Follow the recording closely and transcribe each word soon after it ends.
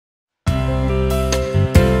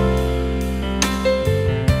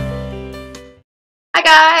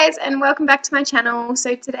guys, and welcome back to my channel.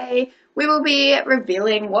 So today we will be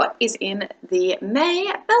revealing what is in the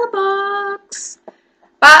May Bellabox.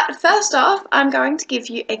 But first off, I'm going to give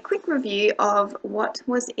you a quick review of what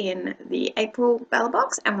was in the April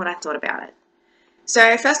Bellabox and what I thought about it.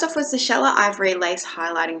 So first off was the Sheller Ivory Lace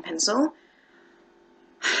Highlighting Pencil.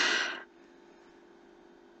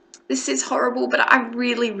 This is horrible, but I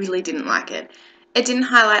really didn't like it. It didn't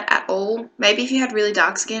highlight at all. Maybe if you had really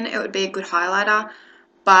dark skin, it would be a good highlighter,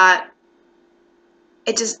 but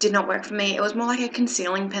it just did not work for me. It was more like a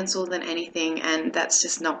concealing pencil than anything, and that's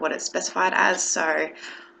just not what it's specified as, so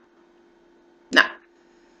no,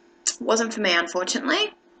 wasn't for me,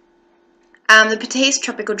 unfortunately. The Petite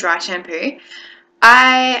Tropical Dry Shampoo.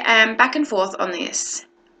 I am back and forth on this.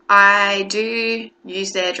 I do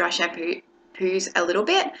use their dry shampoos a little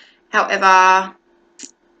bit. However,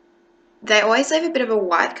 they always leave a bit of a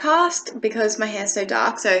white cast because my hair's so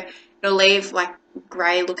dark, so it'll leave like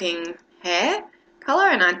grey looking hair colour,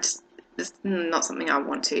 and it's not something I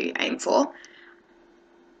want to aim for.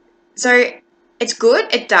 So it's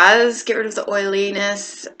good. It does get rid of the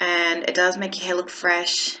oiliness and it does make your hair look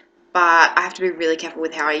fresh, but I have to be really careful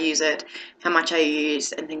with how I use it, how much I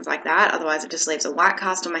use and things like that. Otherwise it just leaves a white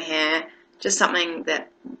cast on my hair. Just something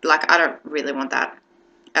that, like, I don't really want that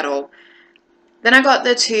at all. Then I got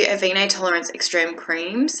the two Avene Tolerance Extreme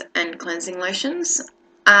Creams and Cleansing Lotions.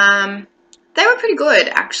 They were pretty good,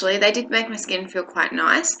 actually. They did make my skin feel quite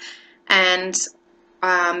nice, and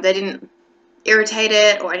they didn't irritate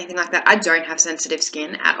it or anything like that. I don't have sensitive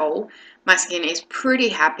skin at all. My skin is pretty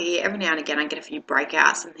happy. Every now and again I get a few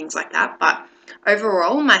breakouts and things like that, but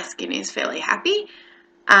overall my skin is fairly happy.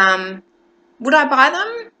 Would I buy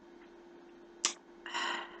them?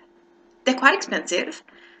 They're quite expensive,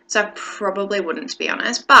 so I probably wouldn't, to be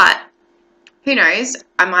honest, but who knows,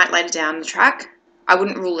 I might later down the track. I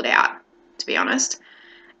wouldn't rule it out, to be honest.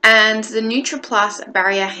 And the NutriPlus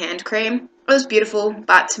Barrier Hand Cream, it was beautiful,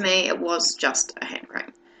 but to me it was just a hand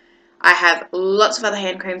cream. I have lots of other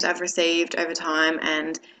hand creams I've received over time,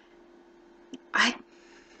 and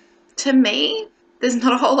to me, there's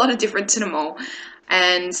not a whole lot of difference in them all.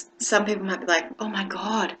 And some people might be like, oh my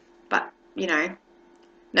god, but you know,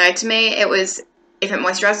 no, to me it was, if it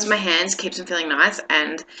moisturizes my hands, keeps them feeling nice,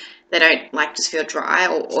 and they don't like just feel dry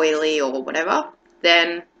or oily or whatever,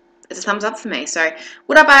 then it's a thumbs up for me. So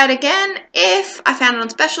would I buy it again if I found it on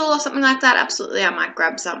special or something like that? Absolutely, I might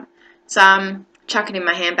grab some, chuck it in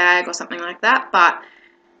my handbag or something like that, but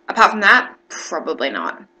apart from that, probably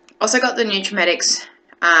not. Also got the Nutrimetics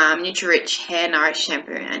Nutri-Rich Hair Nourish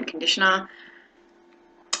Shampoo and Conditioner.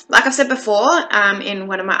 Like I've said before, in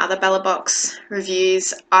one of my other Bellabox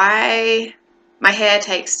reviews, my hair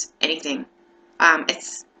takes anything.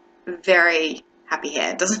 It's very happy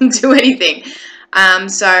hair, it doesn't do anything.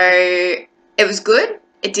 So it was good.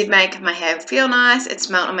 It did make my hair feel nice. It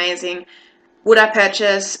smelled amazing. Would I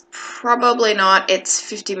purchase? Probably not. It's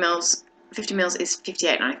 50 mils. 50 mils is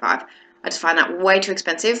 $58.95. I just find that way too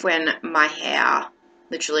expensive when my hair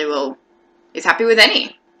literally is happy with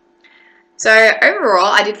any. So overall,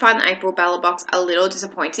 I did find the April Bellabox a little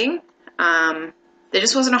disappointing. There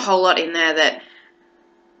just wasn't a whole lot in there that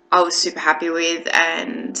I was super happy with,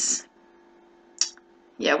 and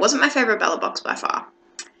yeah, it wasn't my favourite Bellabox by far.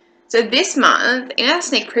 So this month, in our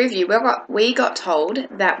sneak preview, we got told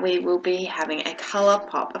that we will be having a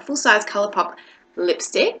ColourPop, a full-size ColourPop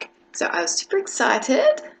lipstick. So I was super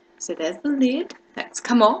excited. So there's the lid. That's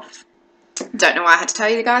come off. Don't know why I had to tell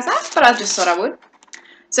you guys that, but I just thought I would.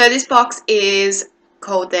 So this box is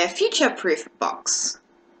called their Future Proof box.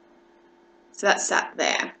 So that's that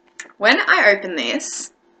there. When I opened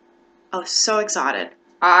this, I was so excited.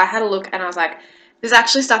 I had a look and I was like, there's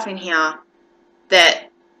actually stuff in here that,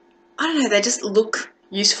 I don't know, they just look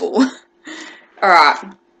useful.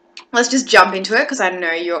 Alright, let's just jump into it because I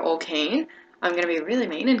know you're all keen. I'm going to be really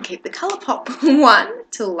mean and keep the ColourPop one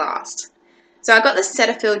till last. So I got the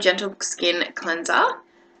Cetaphil Gentle Skin Cleanser.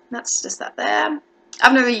 That's just that there.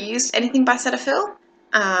 I've never used anything by Cetaphil,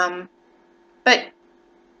 but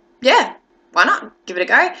yeah, why not? Give it a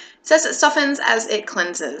go. It says it softens as it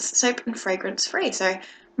cleanses, soap and fragrance free. So I'm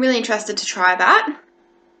really interested to try that.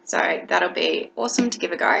 So that'll be awesome to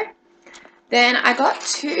give a go. Then I got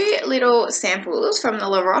two little samples from the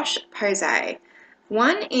La Roche-Posay.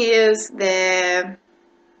 One is their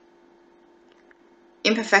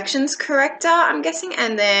Imperfections Corrector, I'm guessing,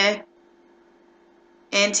 and their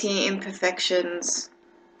Anti-Imperfections.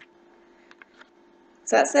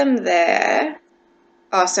 So that's them there.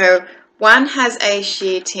 Oh, so one has a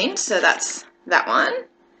sheer tint, so that's that one.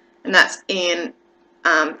 And that's in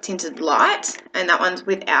tinted light, and that one's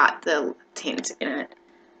without the tint in it,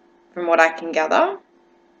 from what I can gather.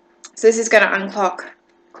 So this is going to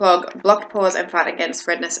clog blocked pores and fight against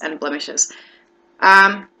redness and blemishes.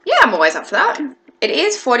 Yeah, I'm always up for that. It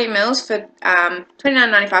is 40 mils for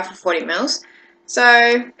 $29.95 for 40 mils.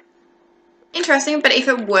 So interesting, but if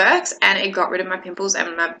it works and it got rid of my pimples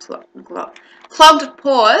and my clogged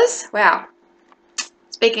pores, wow,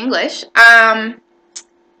 speak English, then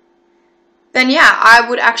yeah, I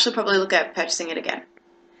would actually probably look at purchasing it again.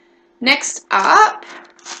 Next up,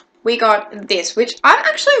 we got this, which I'm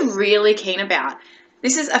actually really keen about.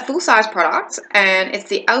 This is a full-size product, and it's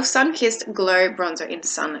the e.l.f. Sun-Kissed Glow Bronzer in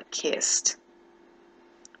Sun-Kissed.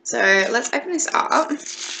 So let's open this up,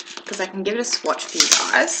 because I can give it a swatch for you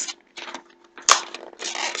guys.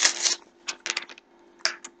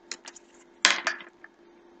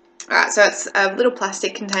 Alright, so it's a little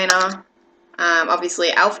plastic container. Obviously,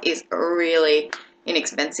 e.l.f. is really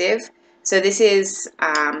inexpensive. So this is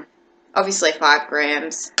obviously 5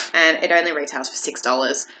 grams, and it only retails for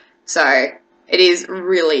 $6. So it is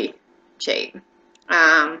really cheap.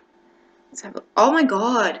 Let's have a, oh my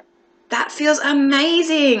god, that feels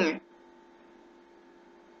amazing.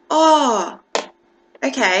 Oh,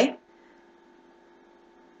 okay.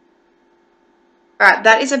 Alright,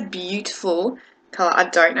 that is a beautiful colour. I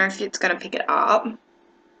don't know if it's going to pick it up.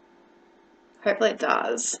 Hopefully it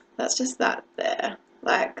does. That's just that there.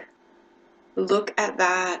 Like, look at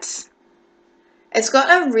that. It's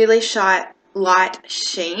got a really light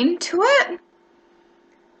sheen to it.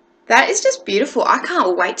 That is just beautiful. I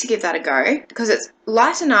can't wait to give that a go, because it's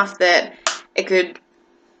light enough that it could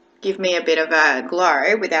give me a bit of a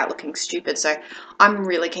glow without looking stupid. So I'm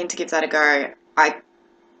really keen to give that a go.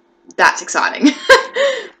 That's exciting.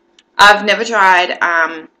 I've never tried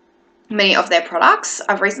many of their products.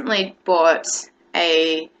 I've recently bought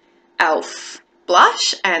a e.l.f.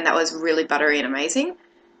 blush, and that was really buttery and amazing.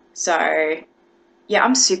 So yeah,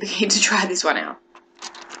 I'm super keen to try this one out.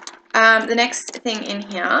 The next thing in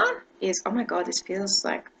here is, oh my god, this feels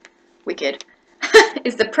like wicked,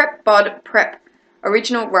 is the Prep Bod Prep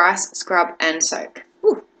Original Rice Scrub and Soak.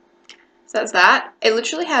 Ooh. So that's that. It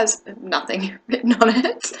literally has nothing written on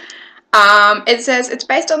it. It says, it's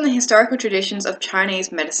based on the historical traditions of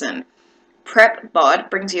Chinese medicine. Prep Bod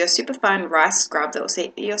brings you a super fine rice scrub that will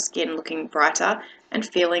see your skin looking brighter and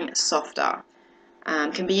feeling softer.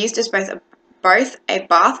 Can be used as both a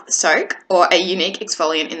bath soak or a unique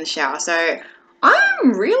exfoliant in the shower. So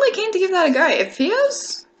I'm really keen to give that a go. It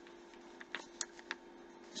feels,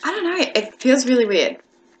 I don't know, it feels really weird.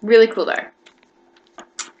 Really cool though.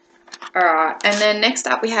 Alright, and then next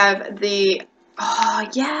up we have the, oh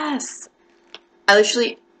yes, I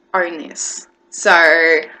literally own this. So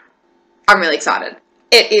I'm really excited.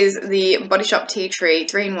 It is the Body Shop Tea Tree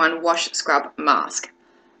 3-in-1 Wash Scrub Mask.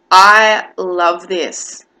 I love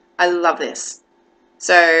this. I love this.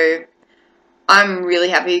 So I'm really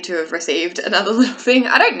happy to have received another little thing.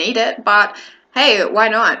 I don't need it, but hey, why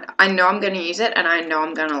not? I know I'm going to use it, and I know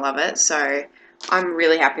I'm going to love it. So I'm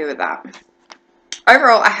really happy with that.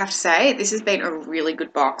 Overall, I have to say, this has been a really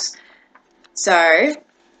good box. So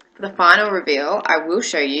for the final reveal, I will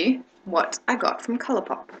show you what I got from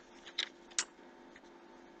Colourpop.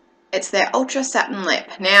 It's their Ultra Satin Lip.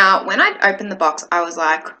 Now, when I opened the box, I was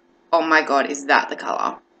like, oh my god, is that the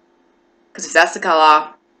colour? Because if that's the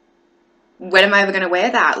colour, when am I ever going to wear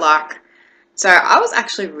that? Like, so I was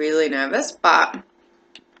actually really nervous, but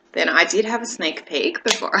then I did have a sneak peek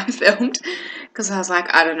before I filmed, because I was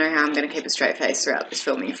like, I don't know how I'm going to keep a straight face throughout this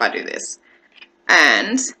filming if I do this.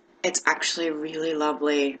 And it's actually really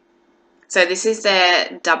lovely. So this is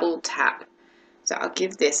their double tap. So I'll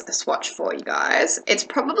give this a swatch for you guys. It's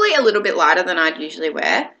probably a little bit lighter than I'd usually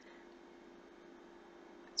wear.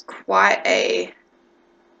 It's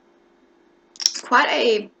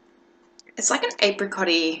it's like an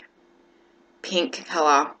apricot-y pink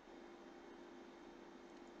colour.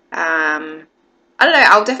 I don't know,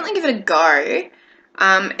 I'll definitely give it a go.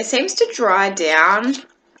 It seems to dry down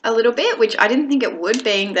a little bit, which I didn't think it would,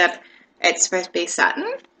 being that it's supposed to be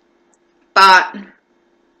satin. But I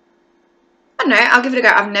don't know, I'll give it a go.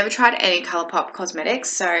 I've never tried any Colourpop cosmetics,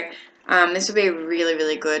 so this would be really,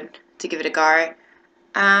 really good to give it a go.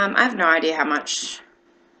 I have no idea how much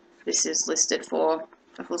this is listed for,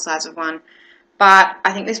 a full size of one. But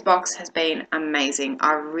I think this box has been amazing.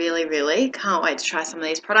 I really, really can't wait to try some of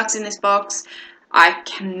these products in this box. I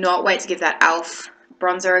cannot wait to give that e.l.f.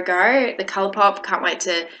 bronzer a go. The Colourpop, can't wait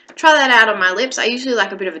to try that out on my lips. I usually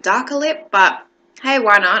like a bit of a darker lip, but hey,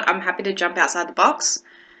 why not? I'm happy to jump outside the box.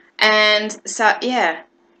 And so, yeah,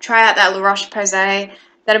 try out that La Roche-Posay.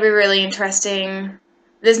 That'll be really interesting.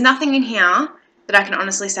 There's nothing in here that I can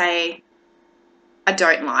honestly say I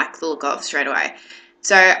don't like the look of straight away.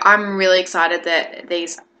 So I'm really excited that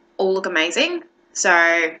all look amazing.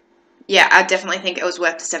 So yeah, I definitely think it was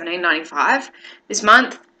worth the $17.95 this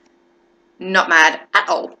month. Not mad at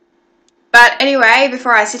all. But anyway,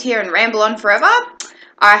 before I sit here and ramble on forever,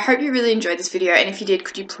 I hope you really enjoyed this video, and if you did,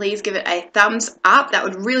 could you please give it a thumbs up? That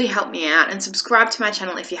would really help me out, and subscribe to my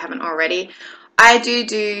channel if you haven't already. I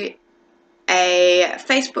do a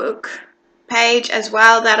Facebook page as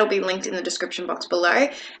well. That'll be linked in the description box below,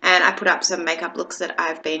 and I put up some makeup looks that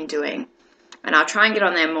I've been doing, and I'll try and get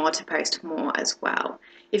on there more to post more as well.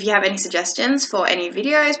 If you have any suggestions for any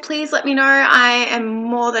videos, please let me know. I am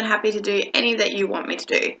more than happy to do any that you want me to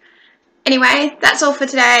do. Anyway, that's all for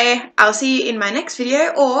today. I'll see you in my next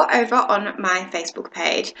video or over on my Facebook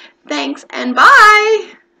page. Thanks and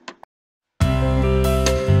bye!